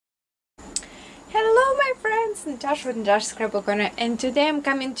Hello my friends, Natasha with Natasha'Scrapbookorner, and today I'm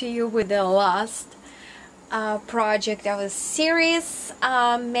coming to you with the last project of a series,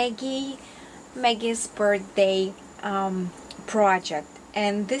 Maggie's birthday project,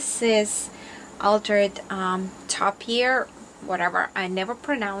 and this is altered Topiary, whatever, I never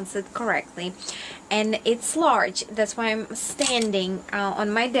pronounce it correctly, and it's large. That's why I'm standing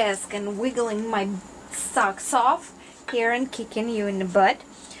on my desk and wiggling my socks off here and kicking you in the butt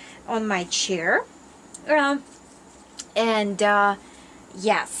on my chair.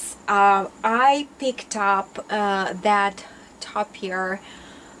 Yes, I picked up that Topiary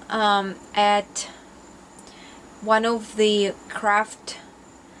at one of the craft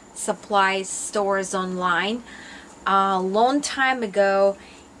supply stores online a long time ago,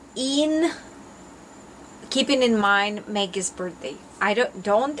 in keeping in mind Maggie's birthday.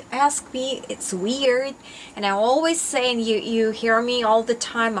 Don't ask me, it's weird, and I'm always saying, you hear me all the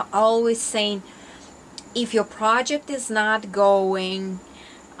time, I'm always saying, if your project is not going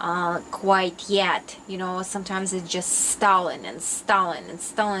quite yet, you know, sometimes it's just stalling and stalling and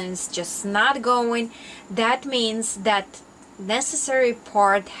stalling, it's just not going, that means that necessary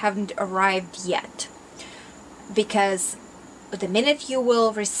part haven't arrived yet, because the minute you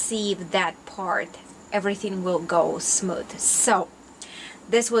will receive that part, everything will go smooth. So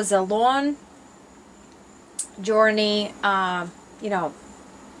this was a long journey, you know,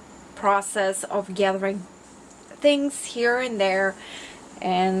 process of gathering things here and there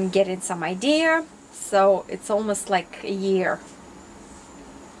and getting some idea. So it's almost like a year.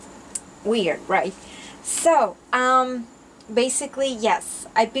 Weird, right? So basically, yes,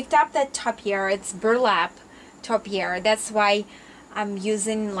 I picked up that Topiary. It's burlap Topiary. That's why I'm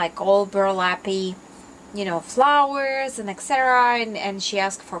using like all burlappy, you know, flowers and etc. And she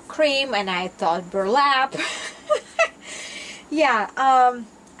asked for cream, and I thought burlap. Yeah,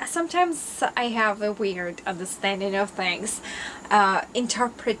 sometimes I have a weird understanding of things,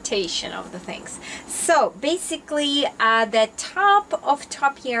 interpretation of the things. So basically, the top of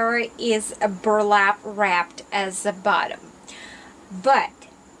Topiary is a burlap wrapped as a bottom, but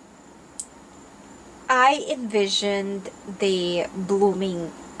I envisioned the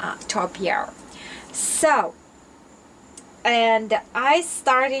blooming Topiary. So, and I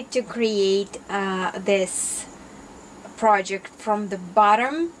started to create this project from the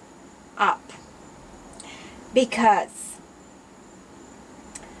bottom up, because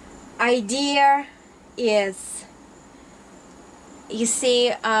idea is, you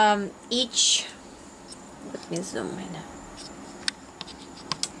see, each, let me zoom in.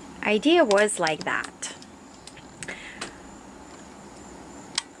 Idea was like that.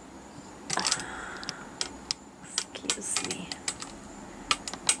 Excuse me.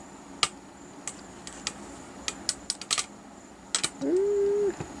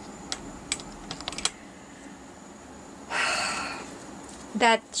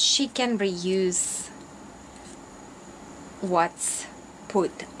 That she can reuse what's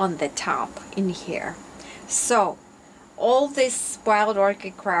put on the top in here. So all these wild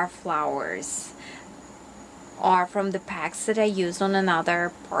orchid craft flowers are from the packs that I used on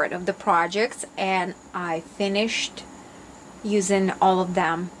another part of the project, and I finished using all of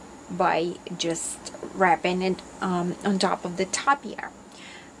them by just wrapping it on top of the Topiary.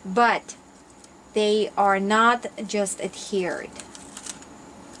 But they are not just adhered,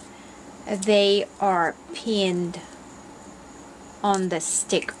 they are pinned on the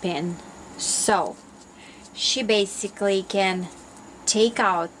stick pin, so she basically can take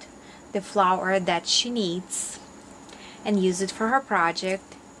out the flower that she needs and use it for her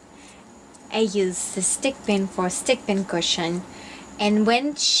project. I use the stick pin for a stick pin cushion, and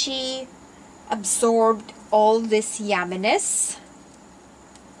when she absorbed all this yumminess,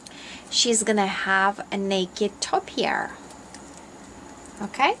 she's gonna have a naked Topiary.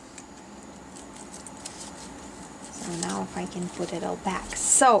 Okay, so now if I can put it all back,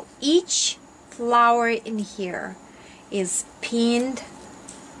 so each flower in here is pinned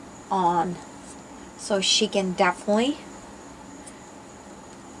on, so she can definitely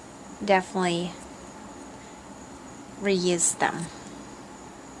reuse them.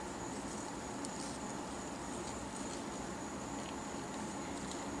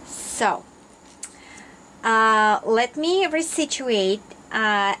 So let me resituate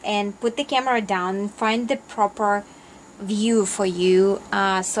and put the camera down and find the proper view for you,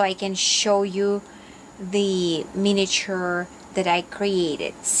 so I can show you the miniature that I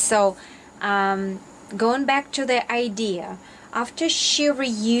created. So going back to the idea, after she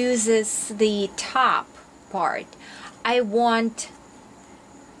reuses the top part, I want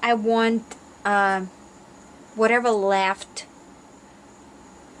whatever left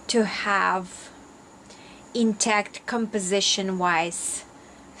to have intact composition wise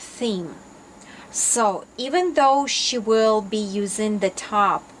theme. So even though she will be using the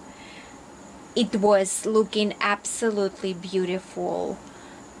top, it was looking absolutely beautiful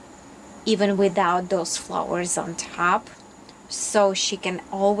even without those flowers on top. So she can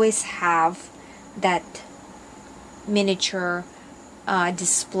always have that miniature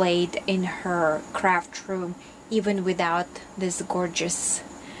displayed in her craft room even without this gorgeous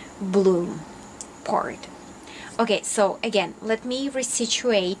bloom part. Okay, so again, let me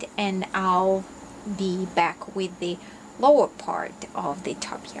resituate and I'll be back with the lower part of the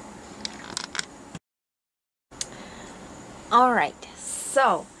topiary. Alright,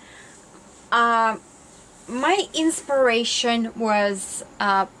 so my inspiration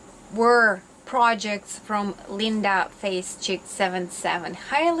were projects from Linda Face Chick 77.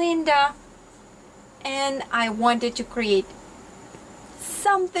 Hi Linda! And I wanted to create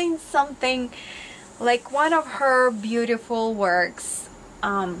something like one of her beautiful works,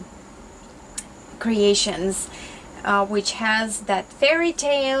 creations, which has that fairy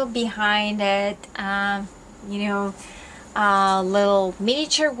tale behind it, you know, little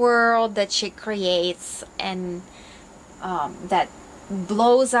miniature world that she creates, and that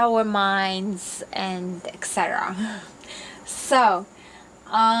blows our minds, and etc. So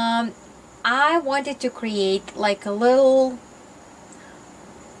I wanted to create like a little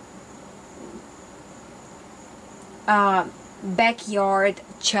backyard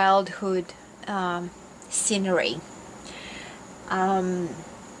childhood scenery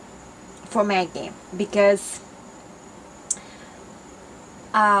for Maggie, because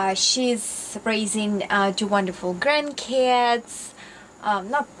she's raising two wonderful grandkids,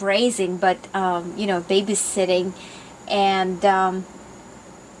 not raising, but you know, babysitting, and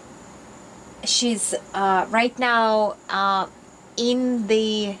she's right now in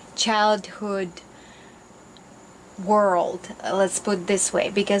the childhood world, let's put it this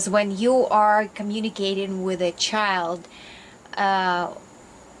way, because when you are communicating with a child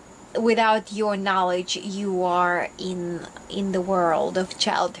without your knowledge, you are in the world of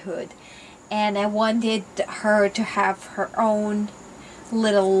childhood, and I wanted her to have her own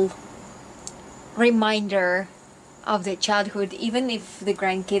little reminder of the childhood, even if the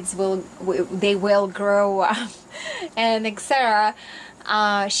grandkids will grow up and etc.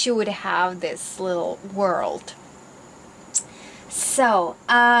 She would have this little world. So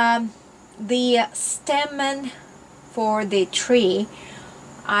the stem for the tree,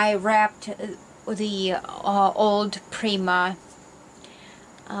 I wrapped the old Prima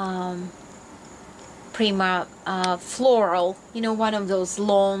floral, you know, one of those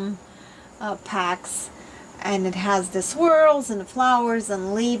long packs, and it has the swirls and the flowers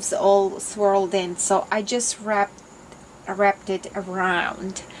and leaves all swirled in. So I just wrapped it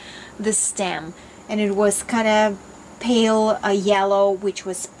around the stem, and it was kind of pale yellow, which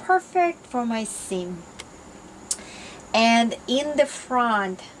was perfect for my scene. And in the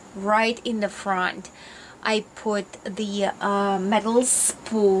front, right in the front, I put the metal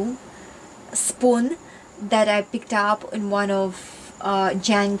spoon that I picked up in one of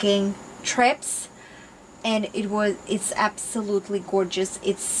janking trips, and it's absolutely gorgeous.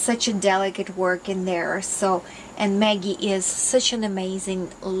 It's such a delicate work in there. So, and Maggie is such an amazing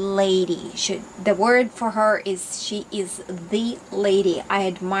lady. The word for her is she is the lady. I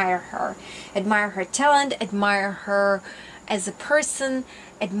admire her talent, admire her as a person,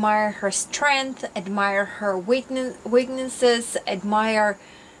 admire her strength, admire her weaknesses, admire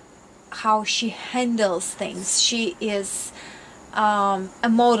how she handles things. She is a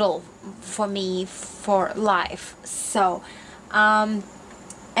model for me for life. So I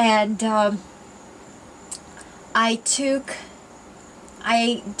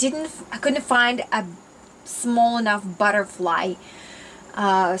couldn't find a small enough butterfly,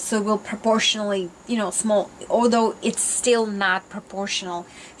 so it will proportionally, you know, small, although it's still not proportional.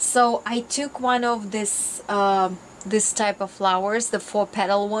 So I took one of this type of flowers, the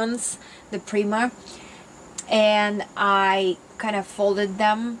 4-petal ones, the Prima, and I kind of folded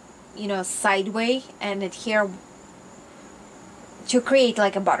them, you know, sideways, and it here to create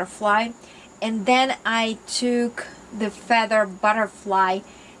like a butterfly. And then I took the feather butterfly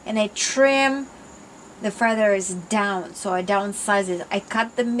and I trim the feathers down, so I downsized it. I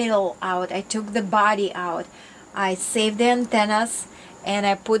cut the middle out, I took the body out, I saved the antennas, and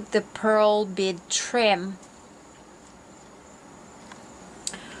I put the pearl bead trim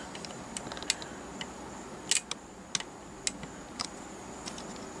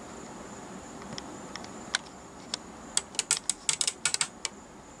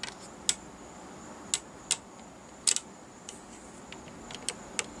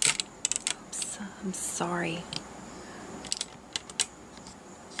I'm sorry.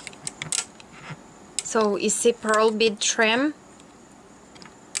 So you see pearl bead trim?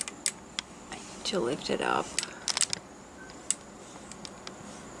 I need to lift it up.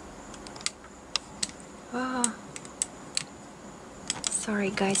 Ah. Sorry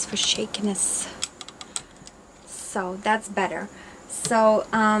guys for shakiness. So that's better. So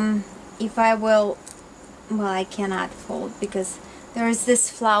if I will, well, I cannot fold because there is this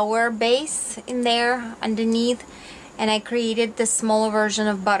flower base in there underneath, and I created the small version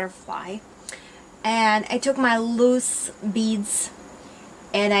of butterfly. And I took my loose beads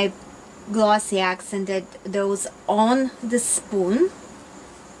and I glossy accented those on the spoon.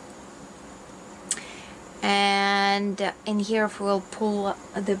 And in here, if we'll pull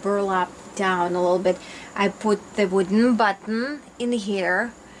the burlap down a little bit, I put the wooden button in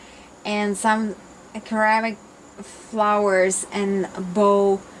here and some ceramic flowers and a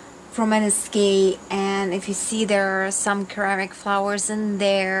bow from an escape. And if you see, there are some ceramic flowers in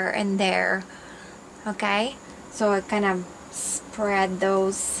there and there. Okay, so I kind of spread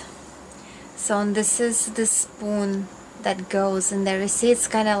those. So this is the spoon that goes in there. You see, it's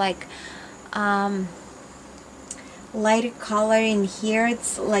kind of like lighter color in here.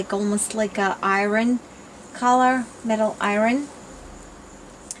 It's like almost like a iron color, metal iron.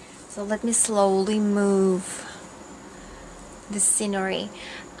 So let me slowly move the scenery.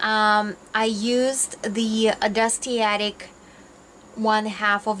 I used the Dusty Attic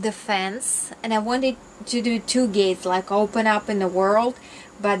 1/2 of the fence, and I wanted to do 2 gates, like open up in the world,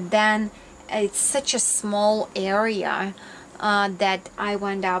 but then it's such a small area that I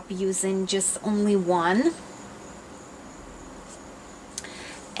wound up using just only one.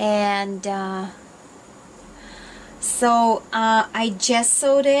 And so I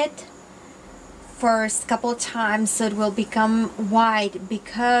gessoed it first couple times so it will become white,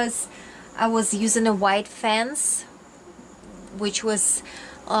 because I was using a white fence which was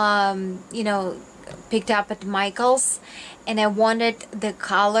you know, picked up at Michael's, and I wanted the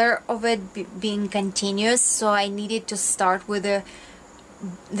color of it being continuous, so I needed to start with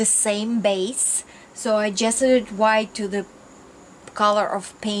the same base. So I gessoed it white to the color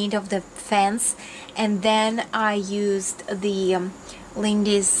of paint of the fence, and then I used the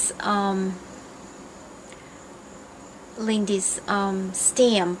Lindy's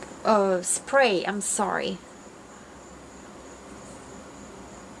stamp spray, I'm sorry.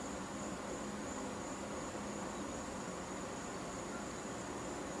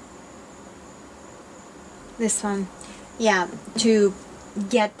 This one, yeah, to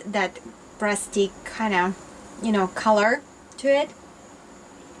get that rusty kind of, you know, color to it.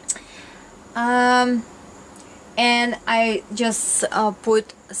 And I just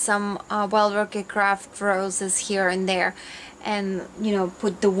put some Well-Worked Craft roses here and there, and, you know,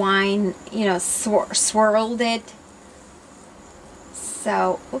 put the wine, you know, swirled it.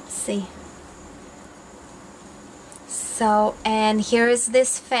 So, oopsie. So, and here is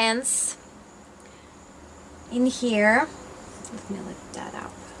this fence in here. Let me lift that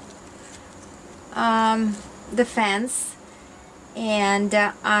up. The fence, and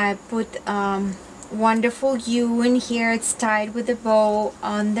I put wonderful yew in here. It's tied with a bow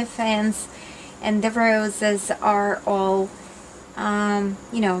on the fence, and the roses are all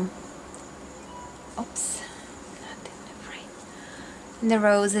you know, oops, not in the frame. And the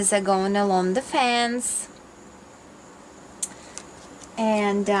roses are going along the fence,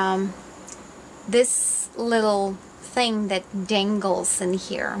 and this little thing that dangles in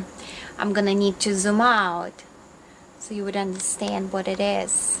here, I'm gonna need to zoom out so you would understand what it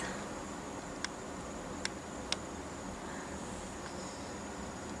is.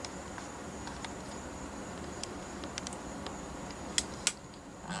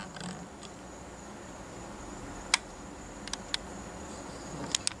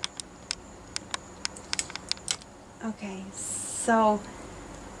 Okay, so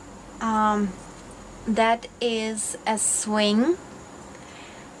that is a swing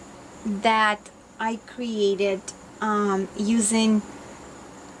that I created using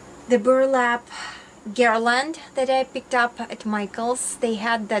the burlap garland that I picked up at Michael's. They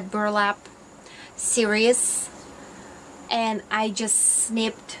had that burlap series, and I just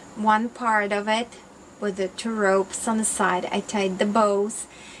snipped one part of it with the 2 ropes on the side. I tied the bows,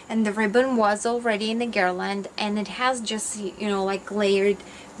 and the ribbon was already in the garland, and it has just, you know, like layered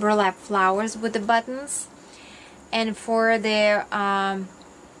burlap flowers with the buttons. And for the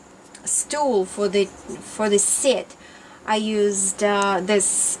stool, for the seat, I used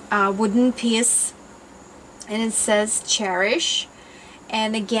this wooden piece, and it says Cherish.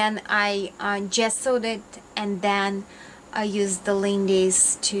 And again, I gessoed it, and then I use the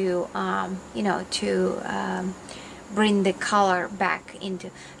lindy's to you know, to bring the color back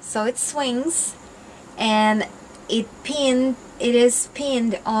into. So it swings, and it is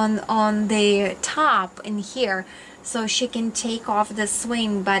pinned on the top in here, so she can take off the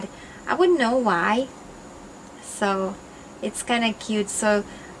swing, but I wouldn't know why. So it's kind of cute. So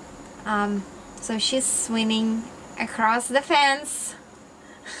so she's swinging across the fence.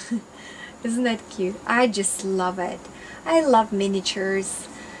 Isn't that cute? I just love it. I love miniatures.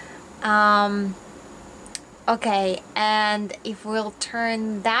 Okay, and if we'll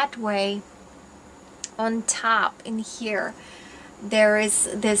turn that way, on top in here there is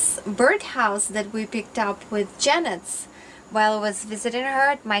this birdhouse that we picked up with Janet's while I was visiting her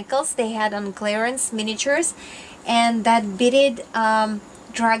at Michael's. They had on clearance miniatures, and that beaded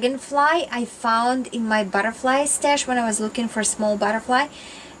dragonfly I found in my butterfly stash when I was looking for small butterfly,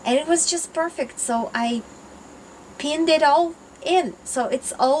 and it was just perfect. So I pinned it all in, so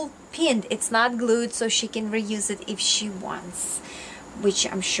it's all pinned, it's not glued, so she can reuse it if she wants,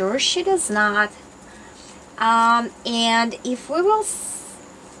 which I'm sure she does not. And if I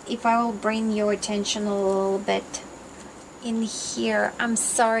will bring your attention a little bit in here, I'm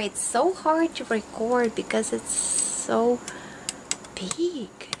sorry, it's so hard to record because it's so big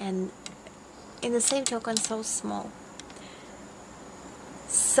and in the same token so small.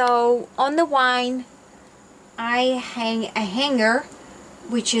 So on the wine I hang a hanger,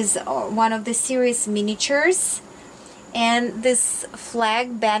 which is one of the series miniatures, and this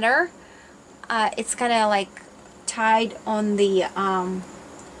flag banner, it's kind of like tied on the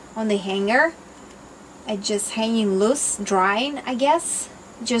hanger. It's just hanging loose, drying, I guess,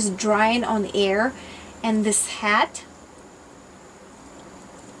 just drying on air. And this hat,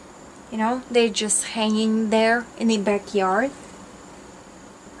 you know, they're just hanging there in the backyard.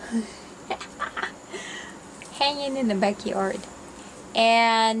 Hanging in the backyard.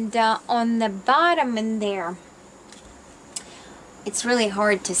 And on the bottom in there, it's really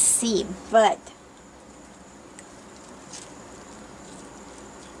hard to see, but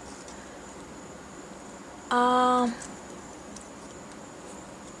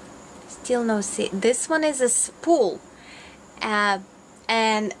still no see. This one is a spool,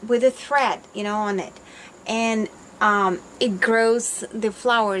 and with a thread, you know, on it, and it grows the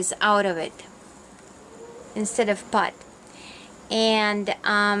flowers out of it instead of pot. And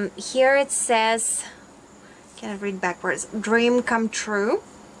here it says, can I read backwards? Dream come true.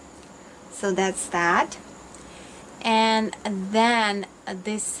 So that's that. And then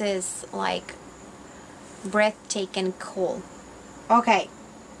this is like breathtaking cool. Okay.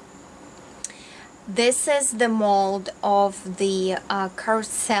 This is the mold of the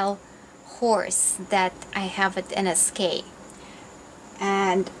carousel horse that I have at NSK.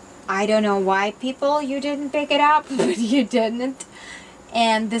 And I don't know why people you didn't pick it up, but you didn't.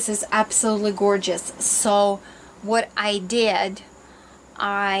 And this is absolutely gorgeous. So what I did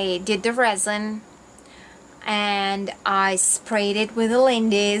the resin, and I sprayed it with the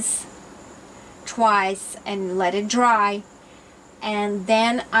Lindy's twice and let it dry, and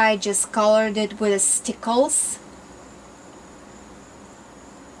then I just colored it with the stickles,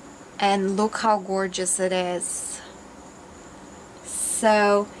 and look how gorgeous it is.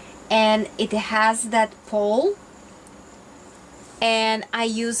 So, and it has that pole, and I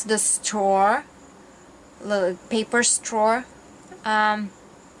use the straw, little paper straw,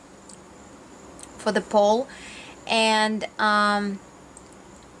 for the pole. And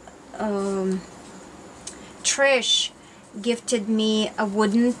Trish gifted me a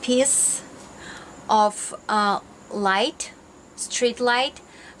wooden piece of light, street light.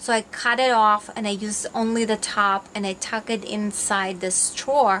 So I cut it off and I used only the top, and I tuck it inside the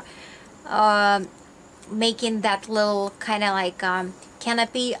straw, making that little kind of like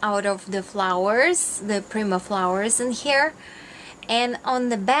canopy out of the flowers, the Prima flowers in here. And on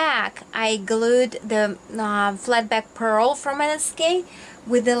the back I glued the flatback pearl from NSK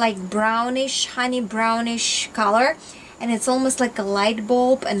with the like brownish, honey brownish color, and it's almost like a light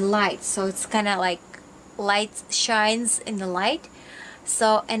bulb and light, so it's kind of like light shines in the light.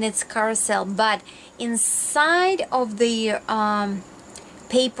 So, and it's carousel, but inside of the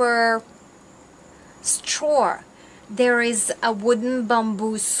paper straw there is a wooden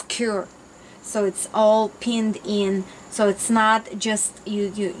bamboo skewer, so it's all pinned in, so it's not just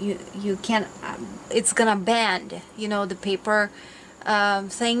you can't it's gonna bend, you know, the paper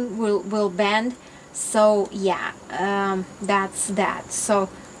thing will bend. So yeah, that's that. So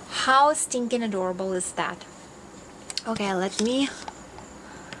how stinking adorable is that? Okay, let me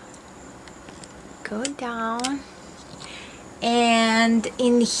go down, and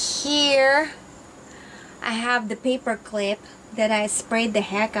in here I have the paper clip that I sprayed the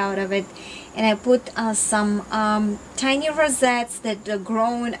heck out of it, and I put some tiny rosettes that are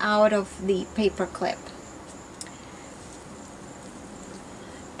grown out of the paper clip.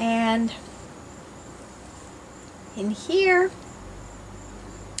 And in here,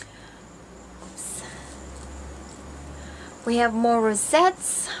 oops, we have more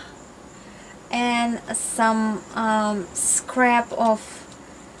rosettes and some scrap of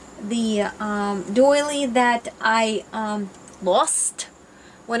the doily that I lost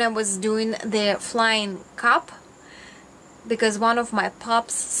when I was doing the flying cup, because one of my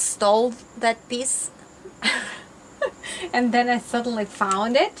pups stole that piece and then I suddenly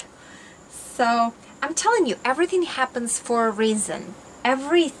found it. So I'm telling you, everything happens for a reason.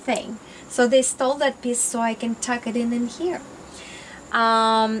 Everything. So they stole that piece so I can tuck it in here.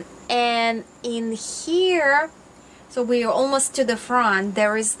 And in here, so we are almost to the front.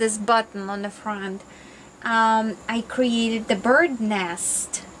 There is this button on the front. I created the bird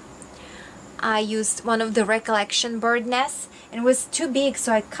nest. I used one of the recollection bird nests, and it was too big,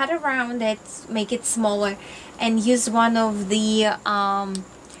 so I cut around it, make it smaller, and use one of the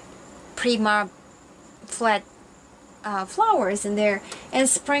Prima flat flowers in there, and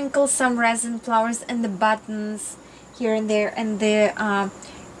sprinkle some resin flowers and the buttons here and there, and the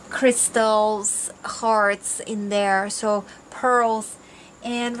crystals, hearts in there, so pearls.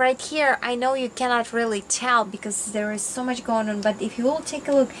 And right here, I know you cannot really tell because there is so much going on, but if you will take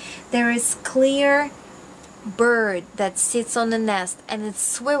a look, there is clear bird that sits on the nest and it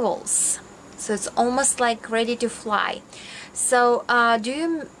swivels, so it's almost like ready to fly. So do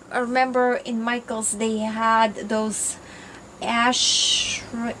you remember in Michael's they had those Ashley's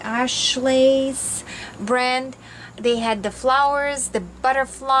brand? They had the flowers, the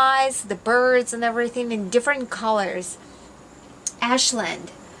butterflies, the birds and everything in different colors.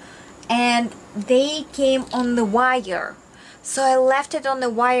 Ashland, and they came on the wire, so I left it on the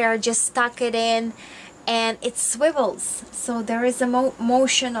wire, just stuck it in, and it swivels, so there is a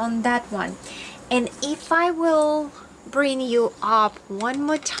motion on that one. And if I will bring you up one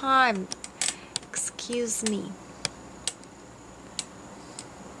more time, excuse me,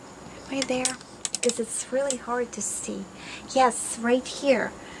 am I there? Because it's really hard to see. Yes, right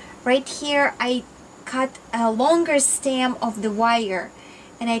here I cut a longer stem of the wire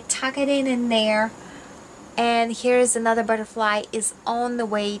and I tuck it in there, and here's another butterfly is on the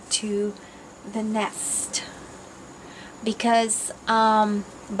way to the nest, because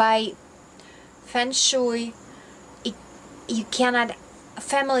by feng shui you cannot, a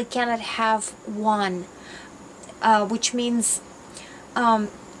family cannot have one, which means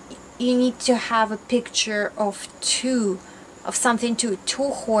you need to have a picture of two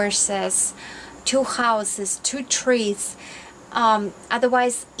horses, 2 houses, 2 trees.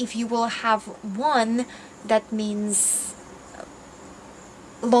 Otherwise, if you will have one, that means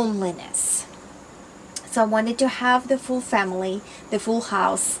loneliness. So I wanted to have the full family, the full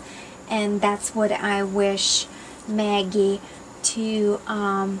house, and that's what I wish Maggie to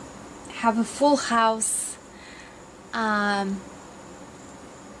have, a full house.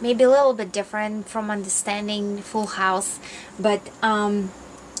 Maybe a little bit different from understanding full house, but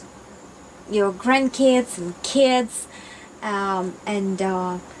your grandkids and kids,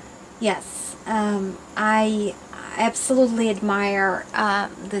 yes, I absolutely admire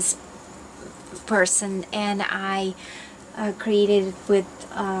this person, and I created it with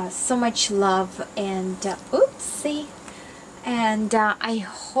so much love, and oopsie, and I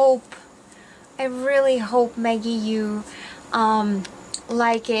really hope, Maggie, you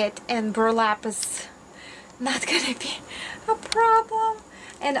like it, and burlap is not gonna be a problem.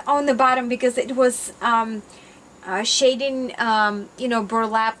 And on the bottom, because it was shading, you know,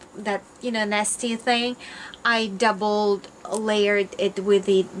 burlap, that, you know, nesty thing, I doubled layered it with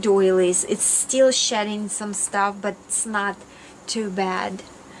the doilies. It's still shedding some stuff, but it's not too bad.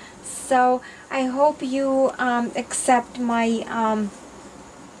 So I hope you accept my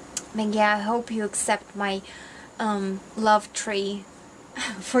Maggie, I hope you accept my love tree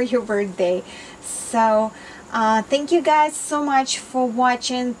for your birthday. So thank you guys so much for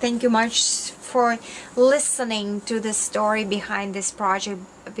watching. Thank you much for listening to the story behind this project,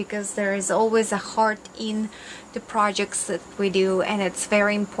 because there is always a heart in the projects that we do, and it's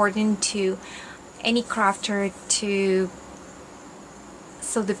very important to any crafter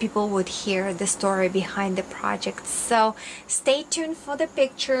so the people would hear the story behind the project. So stay tuned for the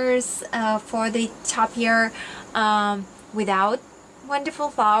pictures for the topiary without wonderful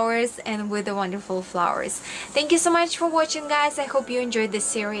flowers and with the wonderful flowers. Thank you so much for watching, guys. I hope you enjoyed this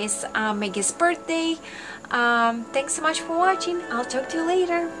series, Maggie's birthday. Thanks so much for watching. I'll talk to you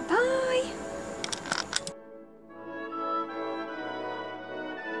later. Bye.